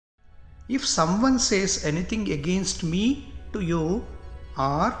If someone says anything against me to you,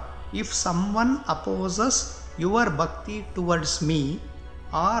 or if someone opposes your bhakti towards me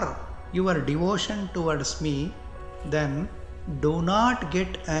or your devotion towards me, then do not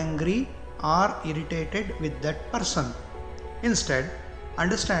get angry or irritated with that person. Instead,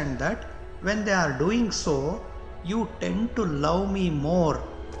 understand that when they are doing so, you tend to love me more.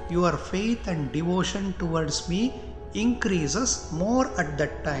 Your faith and devotion towards me increases more at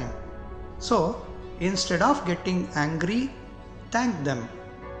that time. So, instead of getting angry, thank them,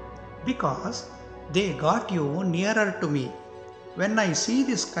 because they got you nearer to me. When I see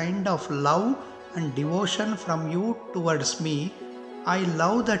this kind of love and devotion from you towards me, I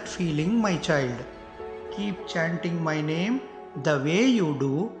love that feeling, my child. Keep chanting my name the way you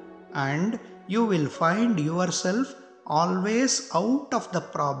do, and you will find yourself always out of the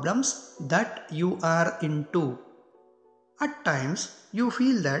problems that you are into. At times, you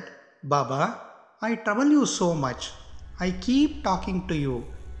feel that, Baba, I trouble you so much. I keep talking to you.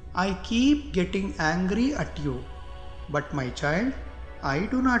 I keep getting angry at you. But my child, I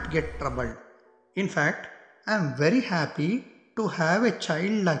do not get troubled. In fact, I am very happy to have a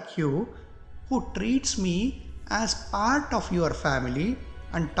child like you who treats me as part of your family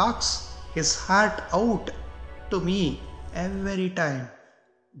and talks his heart out to me every time.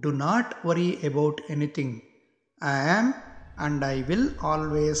 Do not worry about anything. I am and I will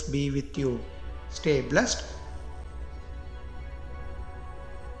always be with you. Stay blessed.